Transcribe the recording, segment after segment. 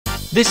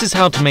This is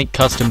how to make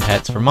custom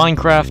pets for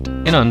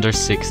Minecraft in under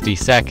 60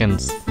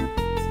 seconds.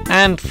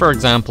 And for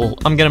example,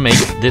 I'm gonna make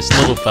this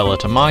little fella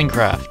to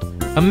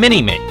Minecraft, a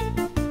mini-me.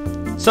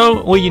 So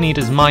all you need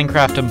is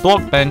Minecraft and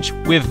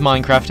Blockbench with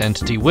Minecraft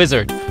Entity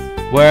Wizard,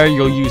 where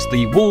you'll use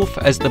the wolf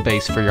as the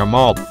base for your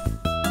mob.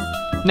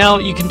 Now,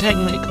 you can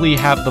technically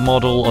have the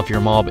model of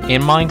your mob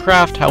in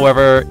Minecraft,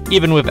 however,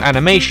 even with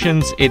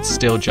animations, it's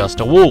still just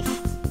a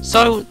wolf.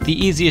 So, the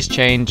easiest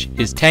change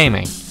is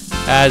taming,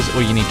 as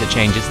all you need to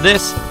change is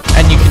this,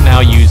 and you can now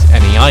use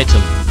any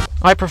item.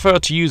 I prefer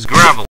to use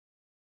gravel.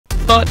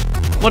 But,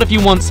 what if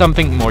you want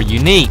something more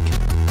unique?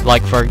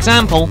 Like, for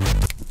example,